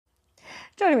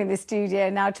Joining me in the studio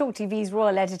now, Talk TV's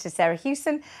royal editor Sarah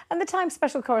Hewson and the Times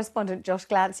special correspondent Josh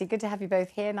Glancy. Good to have you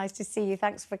both here. Nice to see you.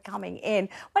 Thanks for coming in.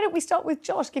 Why don't we start with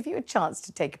Josh? Give you a chance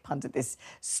to take a punt at this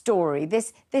story,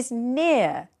 this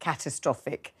near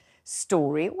catastrophic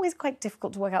story. Always quite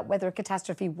difficult to work out whether a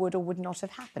catastrophe would or would not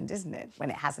have happened, isn't it, when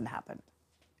it hasn't happened?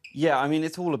 Yeah, I mean,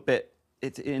 it's all a bit...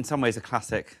 It's in some ways a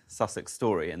classic Sussex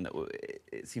story, in that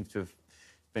it seems to have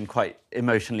been quite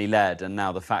emotionally led, and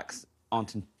now the facts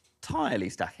aren't entirely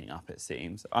stacking up, it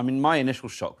seems. I mean, my initial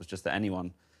shock was just that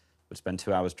anyone would spend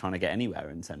 2 hours trying to get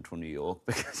anywhere in central New York,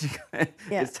 because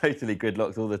it's totally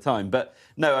gridlocked all the time. But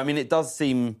no, I mean, it does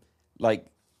seem like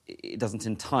it doesn't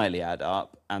entirely add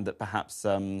up, and that perhaps...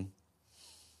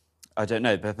 I don't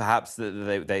know, but perhaps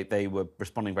they were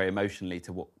responding very emotionally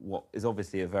to what is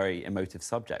obviously a very emotive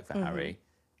subject for Harry,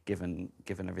 given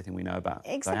everything we know about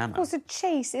Diana. Of course, a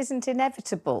chase isn't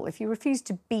inevitable. If you refuse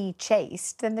to be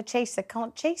chased, then the chaser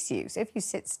can't chase you. So if you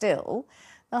sit still,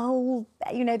 the whole,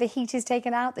 the heat is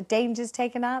taken out, the danger's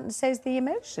taken out, and so's the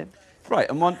emotion. Right,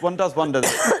 and one does wonder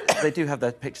that they do have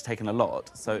their picture taken a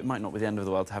lot, so it might not be the end of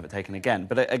the world to have it taken again.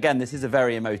 But again, this is a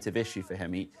very emotive issue for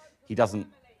him. He doesn't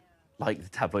like the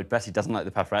tabloid press, he doesn't like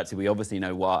the paparazzi, we obviously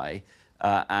know why,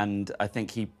 and I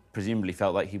think he presumably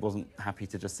felt like he wasn't happy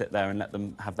to just sit there and let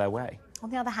them have their way. On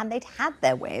the other hand, they'd had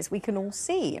their way, as we can all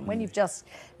see, and when you've just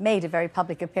made a very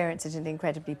public appearance at an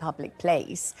incredibly public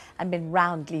place and been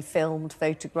roundly filmed,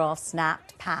 photographed,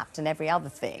 snapped, papped and every other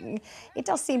thing, it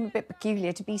does seem a bit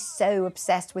peculiar to be so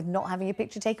obsessed with not having a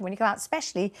picture taken when you go out,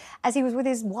 especially as he was with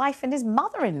his wife and his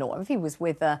mother-in-law. If he was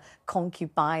with a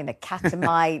concubine, a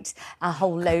catamite, a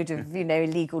whole load of,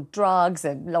 illegal drugs,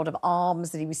 a lot of arms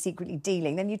that he was secretly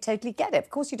dealing, then you totally get it. Of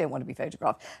course you don't want to be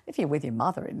photographed. If you're with your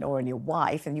mother-in-law and your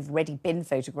wife and you've already been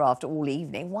photographed all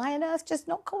evening, why on earth just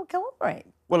not cooperate?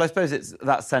 Well, I suppose it's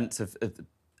that sense of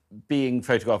being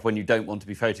photographed when you don't want to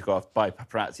be photographed by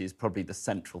paparazzi is probably the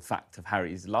central fact of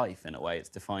Harry's life, in a way. It's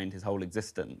defined his whole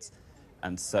existence.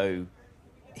 And so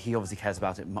he obviously cares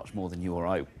about it much more than you or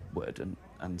I would,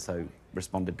 and so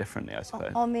responded differently, I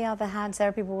suppose. On the other hand,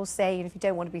 Sarah, people will say, if you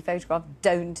don't want to be photographed,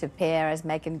 don't appear, as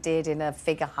Meghan did, in a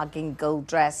figure-hugging gold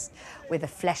dress with a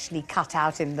fleshly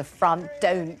cutout in the front.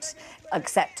 Don't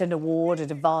accept an award at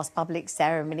a vast public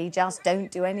ceremony. Just don't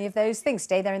do any of those things.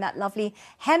 Stay there in that lovely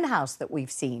hen house that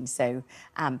we've seen so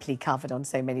amply covered on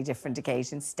so many different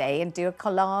occasions. Stay and do a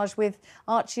collage with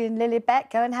Archie and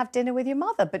Lilibet. Go and have dinner with your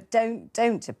mother, but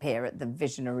don't appear at the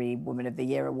Visionary Woman of the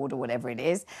Year award or whatever it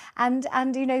is, and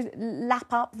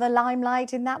lap up the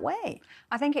limelight in that way.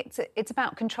 I think it's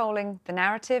about controlling the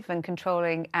narrative and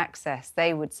controlling access.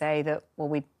 They would say that, well,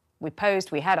 we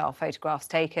posed, we had our photographs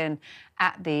taken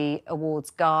at the awards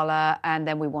gala, and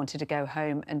then we wanted to go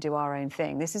home and do our own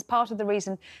thing. This is part of the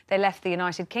reason they left the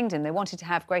United Kingdom. They wanted to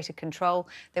have greater control.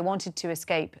 They wanted to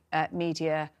escape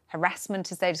media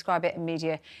harassment, as they describe it, and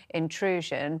media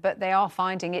intrusion, but they are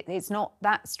finding it's not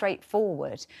that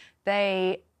straightforward.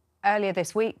 Earlier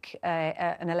this week,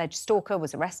 an alleged stalker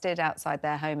was arrested outside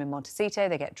their home in Montecito.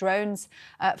 They get drones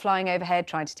flying overhead,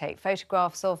 trying to take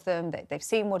photographs of them. They've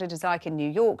seen what it is like in New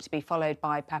York to be followed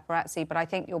by paparazzi. But I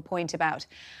think your point about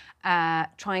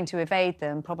trying to evade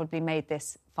them probably made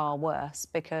this far worse,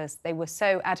 because they were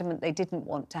so adamant they didn't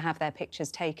want to have their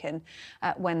pictures taken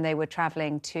when they were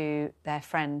travelling to their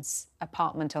friend's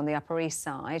apartment on the Upper East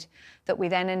Side, that we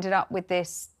then ended up with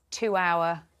this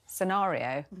 2-hour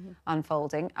scenario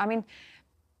unfolding. I mean,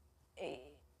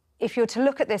 if you're to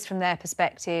look at this from their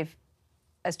perspective,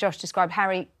 as Josh described,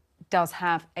 Harry does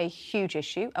have a huge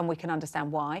issue, and we can understand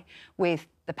why, with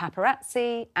the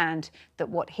paparazzi, and that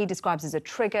what he describes as a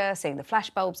trigger, seeing the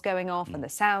flashbulbs going off and the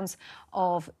sounds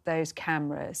of those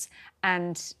cameras.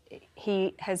 And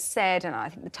he has said, and I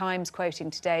think the Times quoting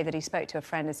today, that he spoke to a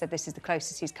friend and said this is the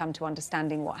closest he's come to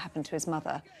understanding what happened to his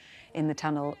mother in the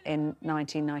tunnel in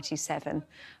 1997.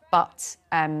 But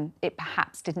it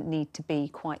perhaps didn't need to be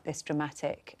quite this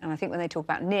dramatic. And I think when they talk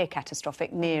about near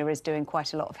catastrophic, near is doing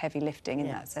quite a lot of heavy lifting in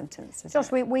that sentence.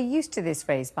 Josh, we're used to this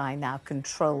phrase by now,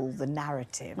 control the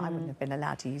narrative. I wouldn't have been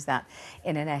allowed to use that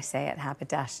in an essay at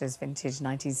Haberdasher's vintage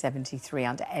 1973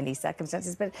 under any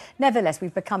circumstances. But nevertheless,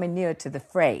 we've become inured to the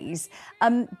phrase.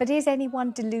 But is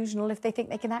anyone delusional if they think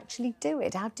they can actually do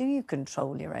it? How do you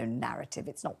control your own narrative?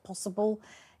 It's not possible.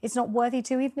 It's not worthy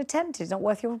to even attempt it. It's not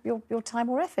worth your time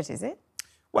or effort, is it?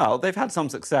 Well, they've had some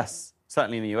success,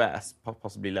 certainly in the US,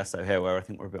 possibly less so here, where I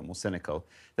think we're a bit more cynical.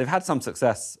 They've had some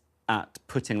success at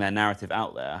putting their narrative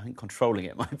out there. I think controlling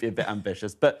it might be a bit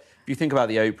ambitious. But if you think about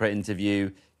the Oprah interview,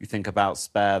 you think about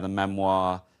Spare, the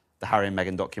memoir, the Harry and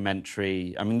Meghan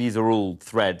documentary, I mean, these are all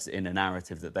threads in a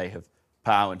narrative that they have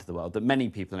put out into the world that many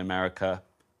people in America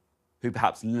who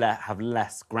perhaps have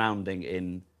less grounding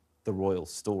in the royal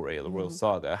story or the royal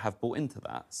saga have bought into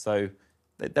that. So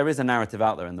there is a narrative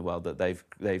out there in the world that they've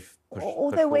pushed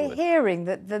Although we're forward. hearing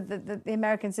that the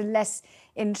Americans are less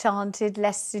enchanted,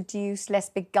 less seduced, less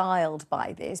beguiled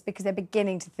by this, because they're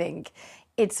beginning to think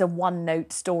it's a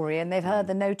one-note story, and they've heard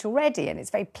the note already, and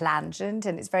it's very plangent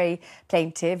and it's very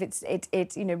plaintive. It's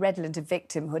redolent of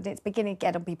victimhood, and it's beginning to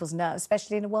get on people's nerves,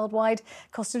 especially in a worldwide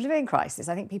cost of living crisis.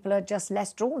 I think people are just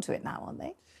less drawn to it now, aren't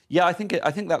they? Yeah, I think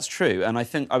that's true, and I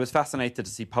think I was fascinated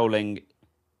to see polling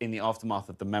in the aftermath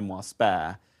of the memoir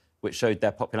Spare, which showed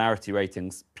their popularity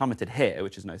ratings plummeted here,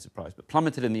 which is no surprise, but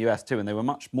plummeted in the US too, and they were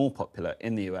much more popular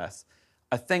in the US.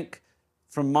 I think,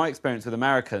 from my experience with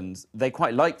Americans, they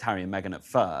quite liked Harry and Meghan at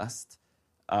first,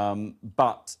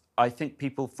 but I think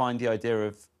people find the idea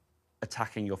of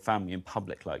attacking your family in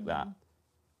public like that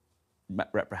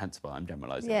reprehensible. I'm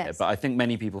generalising here, but I think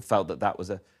many people felt that was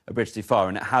a bridge too far,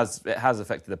 and it has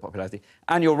affected their popularity.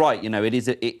 And you're right,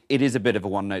 it is a bit of a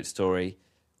one-note story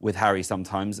with Harry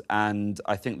sometimes, and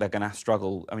I think they're going to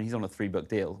struggle. I mean, he's on a 3-book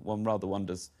deal. One rather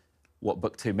wonders what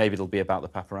book 2, maybe it'll be about the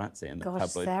paparazzi and the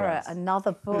tabloid Sarah, press.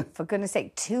 another book, for goodness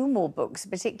sake, 2 more books,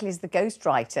 particularly as the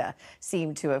ghostwriter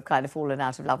seemed to have kind of fallen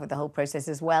out of love with the whole process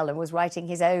as well, and was writing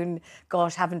his own,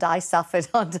 gosh, haven't I suffered,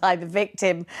 aren't I the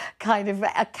victim, kind of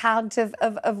account of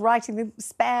writing the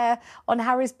Spare on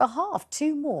Harry's behalf.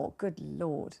 2 more, good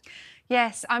Lord.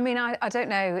 Yes, I mean, I don't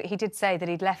know. He did say that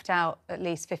he'd left out at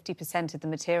least 50% of the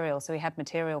material, so he had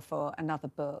material for another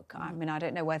book. I mean, I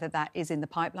don't know whether that is in the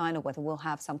pipeline or whether we'll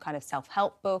have some kind of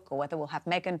self-help book or whether we'll have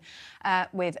Meghan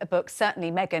with a book.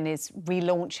 Certainly, Meghan is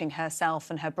relaunching herself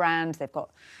and her brand. They've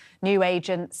got new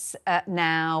agents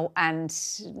now, and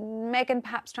Meghan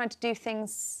perhaps trying to do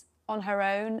things on her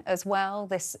own as well.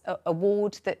 This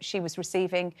award that she was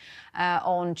receiving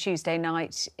on Tuesday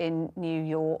night in New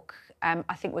York.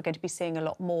 I think we're going to be seeing a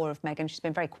lot more of Meghan. She's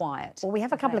been very quiet. Well, we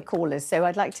have a couple of callers, so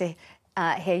I'd like to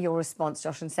hear your response,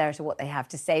 Josh and Sarah, to what they have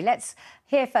to say. Let's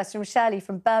hear first from Shirley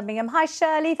from Birmingham. Hi,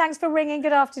 Shirley. Thanks for ringing.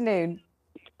 Good afternoon.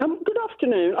 Good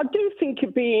afternoon. I do think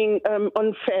you're being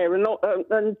unfair, and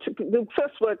the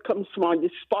first word comes to mind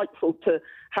is spiteful to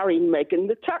Harry and Meghan.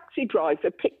 The taxi driver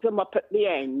picked them up at the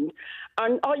end,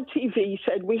 and ITV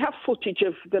said, we have footage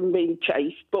of them being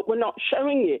chased, but we're not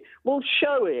showing it. We'll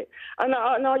show it. And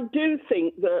I do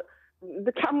think that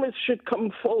the cameras should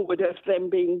come forward of them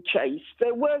being chased.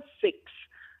 There were 6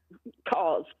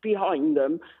 cars behind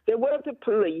them. There were the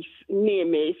police near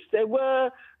miss. There were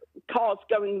cars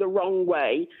going the wrong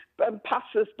way, and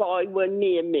passers-by were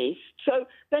near missed. So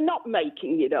they're not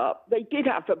making it up. They did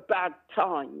have a bad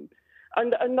time.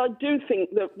 And I do think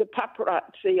that the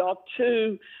paparazzi are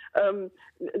too...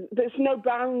 there's no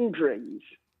boundaries.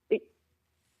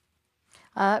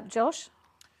 Josh?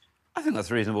 I think that's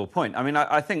a reasonable point. I mean,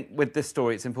 I think with this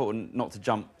story, it's important not to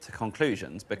jump to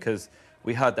conclusions, because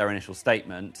we heard their initial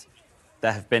statement.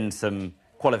 There have been some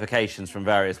qualifications from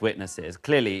various witnesses.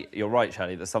 Clearly, you're right,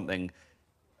 Shelley, that something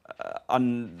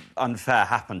unfair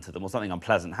happened to them, or something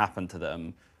unpleasant happened to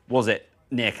them. Was it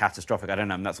near catastrophic? I don't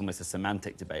know. I mean, that's almost a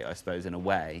semantic debate, I suppose, in a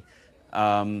way.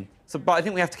 But I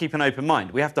think we have to keep an open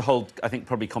mind. We have to hold, I think,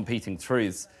 probably competing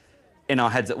truths in our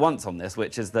heads at once on this,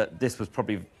 which is that this was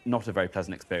probably not a very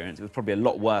pleasant experience. It was probably a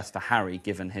lot worse for Harry,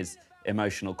 given his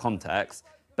emotional context.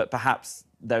 But perhaps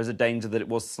there's a danger that it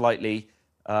was slightly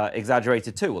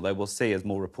exaggerated too, although we'll see as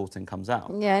more reporting comes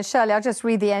out. Yeah, and Shirley, I'll just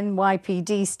read the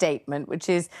NYPD statement, which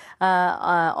is,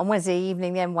 on Wednesday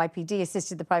evening, the NYPD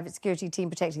assisted the private security team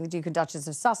protecting the Duke and Duchess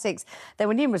of Sussex. There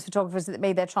were numerous photographers that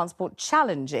made their transport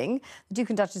challenging. The Duke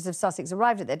and Duchess of Sussex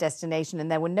arrived at their destination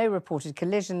and there were no reported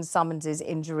collisions, summonses,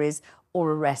 injuries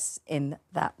or arrests in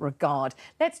that regard.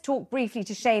 Let's talk briefly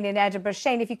to Shane in Edinburgh.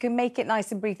 Shane, if you can make it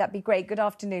nice and brief, that'd be great. Good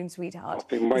afternoon, sweetheart. I've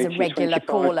been waiting He's a regular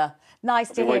caller. Nice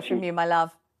to hear from you, my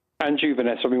love. And you,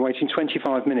 Vanessa, I've been waiting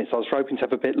 25 minutes. I was hoping to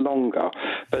have a bit longer.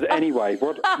 But anyway,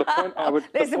 the point I would...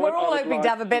 Listen, we're all hoping to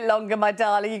have a bit longer, my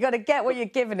darling. You've got to get what you're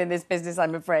given in this business,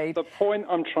 I'm afraid. The point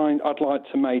I'd like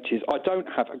to make is I don't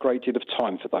have a great deal of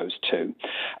time for those two.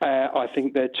 I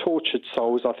think they're tortured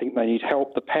souls. I think they need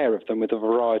help, the pair of them, with a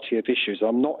variety of issues.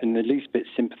 I'm not in the least bit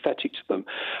sympathetic to them.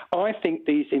 I think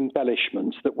these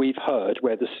embellishments that we've heard,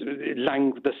 where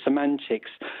the semantics,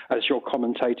 as your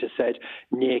commentator said,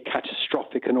 near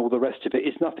catastrophic and all the rest of it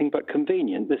is nothing but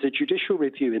convenient. There's a judicial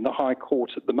review in the High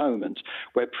Court at the moment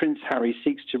where Prince Harry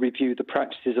seeks to review the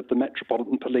practices of the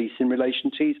Metropolitan Police in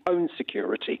relation to his own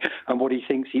security and what he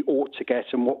thinks he ought to get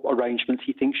and what arrangements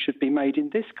he thinks should be made in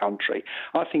this country.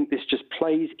 I think this just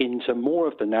plays into more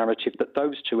of the narrative that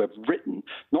those two have written,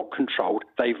 not controlled.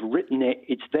 They've written it.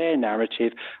 It's their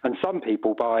narrative. And some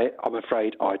people buy it. I'm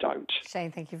afraid I don't.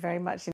 Shane, thank you very much.